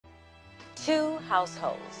Two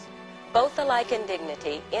households, both alike in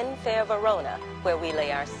dignity, in fair Verona, where we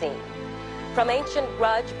lay our scene. From ancient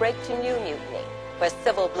grudge break to new mutiny, where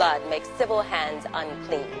civil blood makes civil hands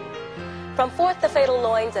unclean. From forth the fatal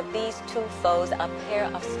loins of these two foes, a pair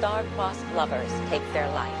of star-crossed lovers take their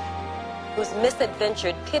life, whose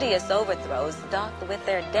misadventured piteous overthrows doth with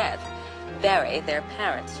their death bury their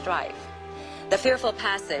parents' strife. The fearful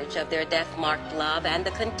passage of their death-marked love and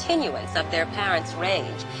the continuance of their parents'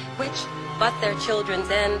 rage, which but their children's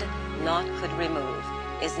end naught could remove,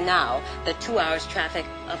 is now the 2 hours traffic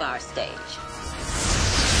of our stage.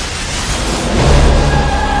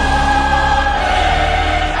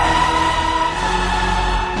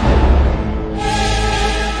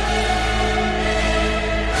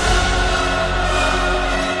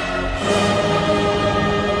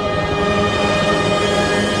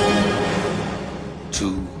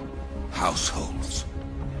 Two households,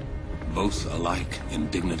 both alike in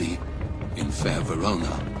dignity, in fair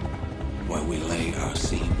Verona, where we lay our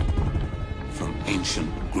scene. From ancient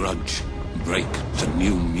grudge break to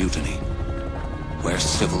new mutiny, where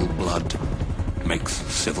civil blood makes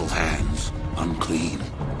civil hands unclean.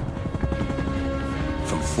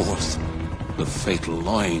 From forth the fatal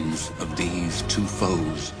loins of these two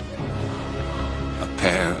foes, a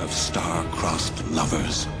pair of star-crossed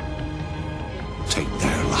lovers take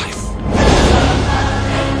their life.